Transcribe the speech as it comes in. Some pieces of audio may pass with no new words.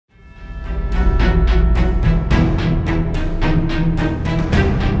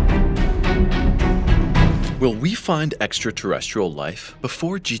Will we find extraterrestrial life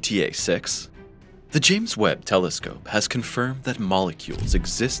before GTA 6? The James Webb Telescope has confirmed that molecules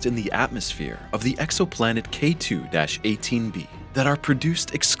exist in the atmosphere of the exoplanet K2-18B that are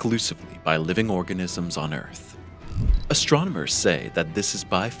produced exclusively by living organisms on Earth. Astronomers say that this is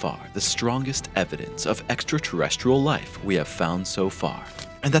by far the strongest evidence of extraterrestrial life we have found so far,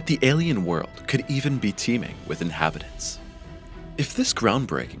 and that the alien world could even be teeming with inhabitants. If this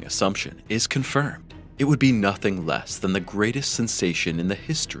groundbreaking assumption is confirmed, it would be nothing less than the greatest sensation in the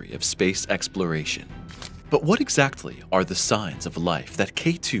history of space exploration. But what exactly are the signs of life that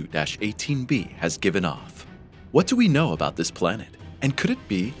K2-18B has given off? What do we know about this planet? And could it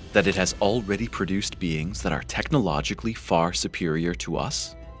be that it has already produced beings that are technologically far superior to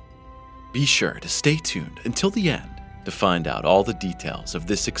us? Be sure to stay tuned until the end to find out all the details of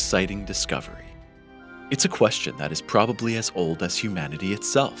this exciting discovery. It's a question that is probably as old as humanity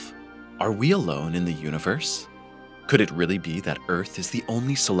itself. Are we alone in the universe? Could it really be that Earth is the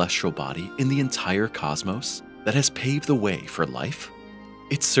only celestial body in the entire cosmos that has paved the way for life?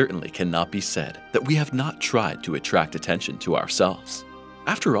 It certainly cannot be said that we have not tried to attract attention to ourselves.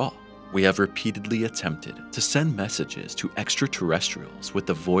 After all, we have repeatedly attempted to send messages to extraterrestrials with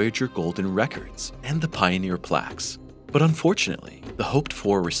the Voyager Golden Records and the Pioneer Plaques, but unfortunately, the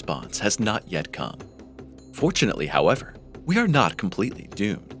hoped-for response has not yet come. Fortunately, however, we are not completely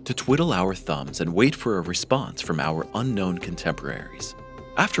doomed to twiddle our thumbs and wait for a response from our unknown contemporaries.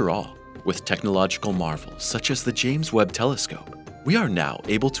 After all, with technological marvels such as the James Webb Telescope, we are now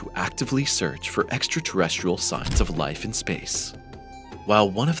able to actively search for extraterrestrial signs of life in space.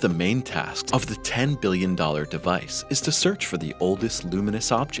 While one of the main tasks of the $10 billion device is to search for the oldest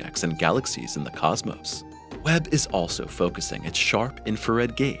luminous objects and galaxies in the cosmos, Webb is also focusing its sharp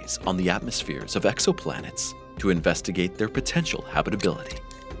infrared gaze on the atmospheres of exoplanets to investigate their potential habitability.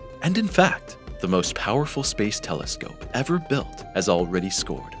 And in fact, the most powerful space telescope ever built has already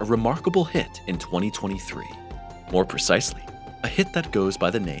scored a remarkable hit in 2023. More precisely, a hit that goes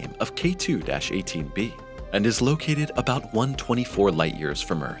by the name of K2-18B and is located about 124 light-years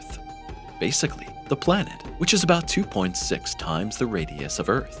from Earth. Basically, the planet, which is about 2.6 times the radius of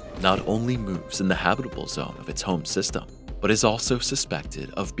Earth, not only moves in the habitable zone of its home system, but is also suspected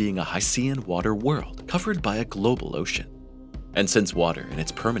of being a Hycean water world covered by a global ocean. And since water in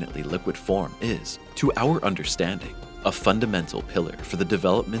its permanently liquid form is, to our understanding, a fundamental pillar for the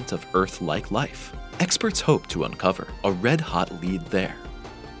development of Earth-like life, experts hope to uncover a red-hot lead there.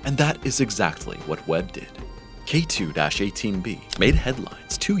 And that is exactly what Webb did. K2-18B made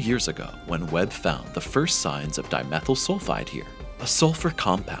headlines 2 years ago when Webb found the first signs of dimethyl sulfide here, a sulfur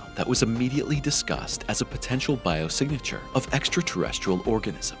compound that was immediately discussed as a potential biosignature of extraterrestrial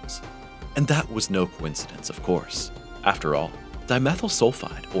organisms. And that was no coincidence, of course. After all, dimethyl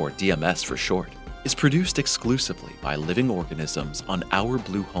sulfide, or DMS for short, is produced exclusively by living organisms on our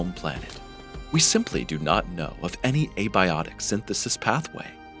blue home planet. We simply do not know of any abiotic synthesis pathway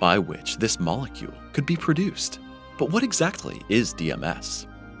by which this molecule could be produced. But what exactly is DMS?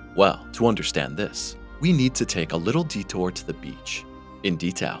 Well, to understand this, we need to take a little detour to the beach. In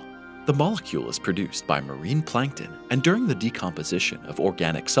detail, the molecule is produced by marine plankton and during the decomposition of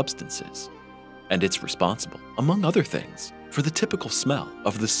organic substances. And it's responsible, among other things, for the typical smell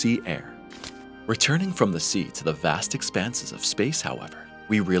of the sea air. Returning from the sea to the vast expanses of space, however,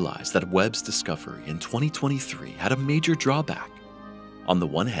 we realize that Webb's discovery in 2023 had a major drawback. On the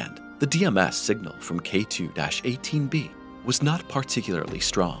one hand, the DMS signal from K2-18B was not particularly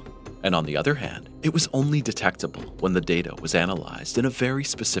strong, and on the other hand, it was only detectable when the data was analyzed in a very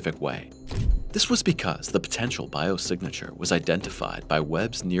specific way. This was because the potential biosignature was identified by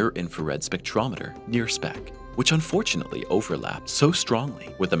Webb's near-infrared spectrometer, NIRSPEC, which unfortunately overlapped so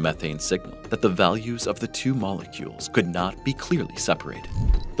strongly with the methane signal that the values of the two molecules could not be clearly separated.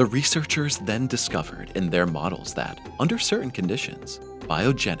 The researchers then discovered in their models that, under certain conditions,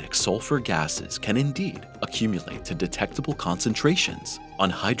 biogenic sulfur gases can indeed accumulate to detectable concentrations on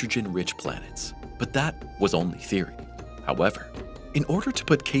hydrogen-rich planets, but that was only theory. However, in order to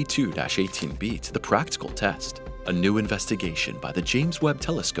put K2-18B to the practical test, a new investigation by the James Webb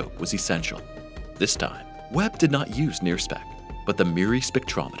Telescope was essential. This time, Webb did not use NIRSPEC, but the MIRI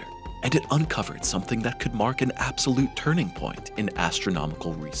spectrometer, and it uncovered something that could mark an absolute turning point in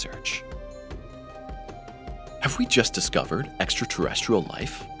astronomical research. Have we just discovered extraterrestrial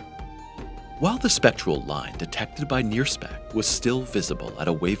life? While the spectral line detected by NIRSPEC was still visible at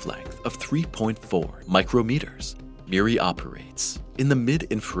a wavelength of 3.4 micrometers, MIRI operates in the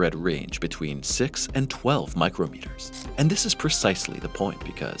mid-infrared range between 6 and 12 micrometers. And this is precisely the point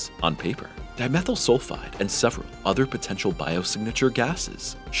because, on paper, dimethyl sulfide and several other potential biosignature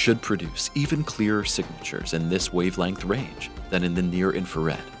gases should produce even clearer signatures in this wavelength range than in the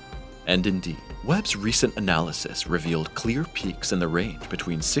near-infrared. And indeed, Webb's recent analysis revealed clear peaks in the range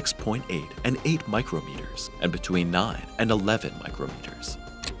between 6.8 and 8 micrometers and between 9 and 11 micrometers.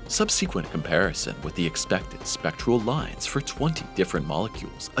 Subsequent comparison with the expected spectral lines for 20 different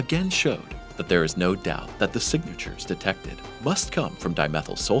molecules again showed that there is no doubt that the signatures detected must come from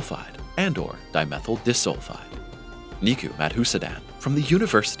dimethyl sulfide and/or dimethyl disulfide. Niku Madhusudan from the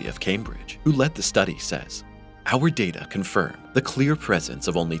University of Cambridge, who led the study, says, "Our data confirm the clear presence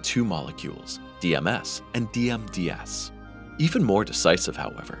of only two molecules, DMS and DMDS. Even more decisive,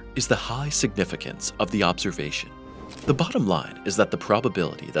 however, is the high significance of the observation. The bottom line is that the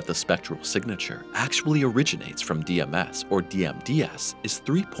probability that the spectral signature actually originates from DMS or DMDS is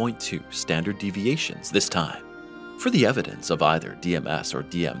 3.2 standard deviations this time. For the evidence of either DMS or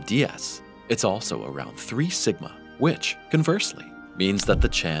DMDS, it's also around 3 sigma, which, conversely, means that the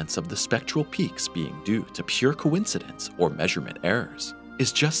chance of the spectral peaks being due to pure coincidence or measurement errors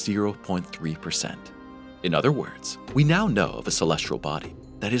is just 0.3%. In other words, we now know of a celestial body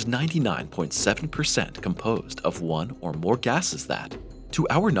that is 99.7% composed of one or more gases that, to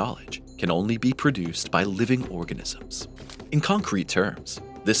our knowledge, can only be produced by living organisms. In concrete terms,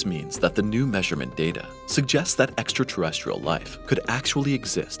 this means that the new measurement data suggests that extraterrestrial life could actually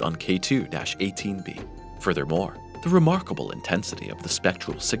exist on K2-18B. Furthermore, the remarkable intensity of the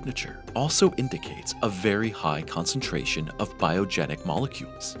spectral signature also indicates a very high concentration of biogenic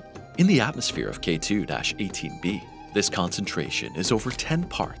molecules. In the atmosphere of K2-18B, this concentration is over 10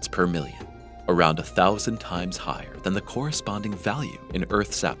 parts per million, around 1,000 times higher than the corresponding value in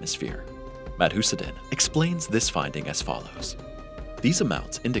Earth's atmosphere. Madhusudan explains this finding as follows. These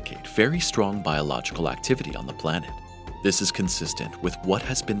amounts indicate very strong biological activity on the planet. This is consistent with what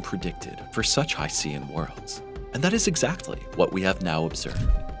has been predicted for such Hycean worlds, and that is exactly what we have now observed.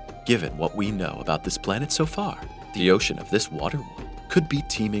 Given what we know about this planet so far, the ocean of this water world could be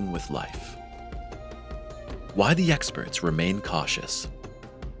teeming with life. Why the experts remain cautious.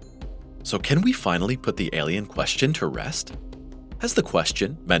 So can we finally put the alien question to rest? Has the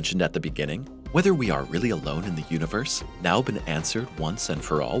question, mentioned at the beginning, whether we are really alone in the universe, now been answered once and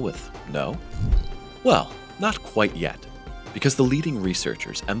for all with no? Well, not quite yet, because the leading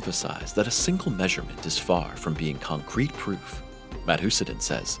researchers emphasize that a single measurement is far from being concrete proof. Madhusudan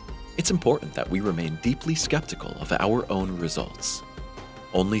says, it's important that we remain deeply skeptical of our own results.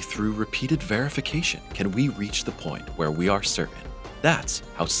 Only through repeated verification can we reach the point where we are certain. That's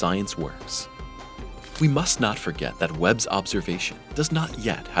how science works. We must not forget that Webb's observation does not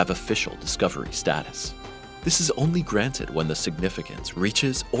yet have official discovery status. This is only granted when the significance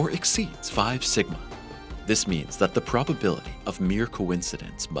reaches or exceeds 5 sigma. This means that the probability of mere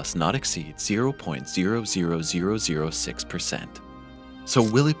coincidence must not exceed 0.00006%. So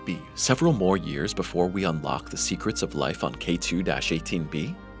will it be several more years before we unlock the secrets of life on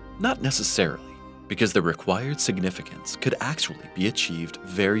K2-18B? Not necessarily, because the required significance could actually be achieved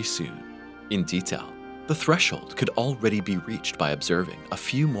very soon. In detail, the threshold could already be reached by observing a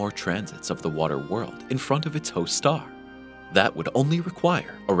few more transits of the water world in front of its host star. That would only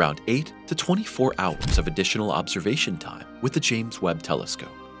require around 8 to 24 hours of additional observation time with the James Webb Telescope.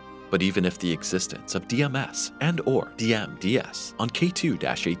 But even if the existence of DMS and/or DMDS on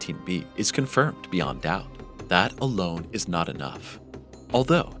K2-18B is confirmed beyond doubt, that alone is not enough.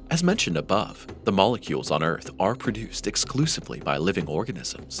 Although, as mentioned above, the molecules on Earth are produced exclusively by living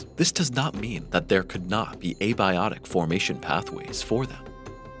organisms, this does not mean that there could not be abiotic formation pathways for them.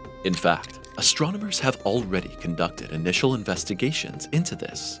 In fact, astronomers have already conducted initial investigations into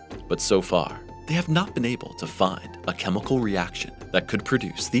this, but so far, they have not been able to find a chemical reaction that could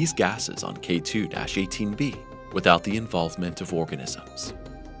produce these gases on K2-18B without the involvement of organisms.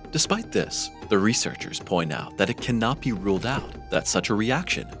 Despite this, the researchers point out that it cannot be ruled out that such a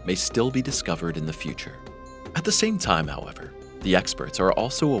reaction may still be discovered in the future. At the same time, however, the experts are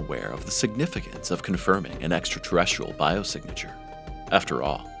also aware of the significance of confirming an extraterrestrial biosignature. After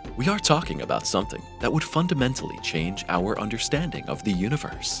all, we are talking about something that would fundamentally change our understanding of the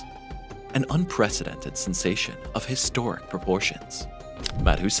universe. An unprecedented sensation of historic proportions.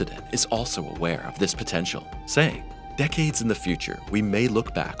 Madhusudan is also aware of this potential, saying, decades in the future, we may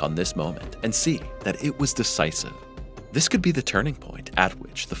look back on this moment and see that it was decisive. This could be the turning point at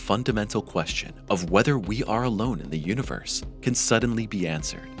which the fundamental question of whether we are alone in the universe can suddenly be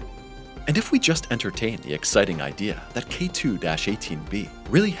answered. And if we just entertain the exciting idea that K2-18B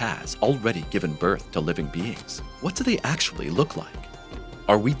really has already given birth to living beings, what do they actually look like?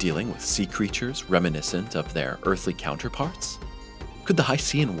 Are we dealing with sea creatures reminiscent of their earthly counterparts? Could the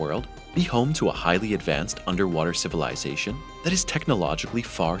Hycean world be home to a highly advanced underwater civilization that is technologically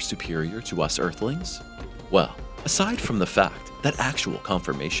far superior to us Earthlings? Well, aside from the fact that actual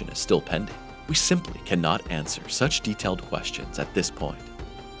confirmation is still pending, we simply cannot answer such detailed questions at this point.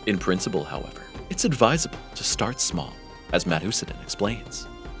 In principle, however, it's advisable to start small, as Madhusudan explains.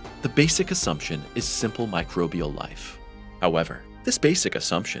 The basic assumption is simple microbial life. However, this basic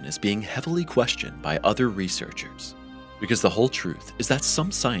assumption is being heavily questioned by other researchers, because the whole truth is that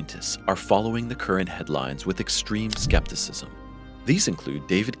some scientists are following the current headlines with extreme skepticism. These include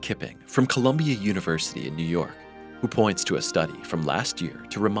David Kipping from Columbia University in New York, who points to a study from last year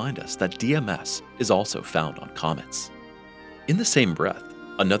to remind us that DMS is also found on comets. In the same breath,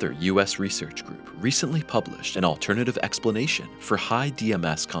 another US research group recently published an alternative explanation for high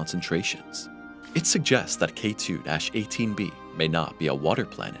DMS concentrations. It suggests that K2-18B may not be a water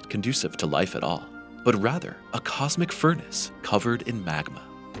planet conducive to life at all, but rather a cosmic furnace covered in magma.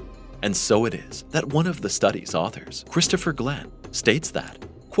 And so it is that one of the study's authors, Christopher Glenn, states that,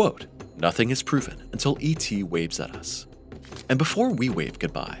 quote, "Nothing is proven until ET waves at us." And before we wave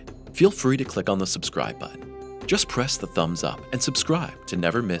goodbye, feel free to click on the subscribe button. Just press the thumbs up and subscribe to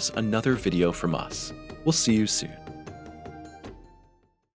never miss another video from us. We'll see you soon.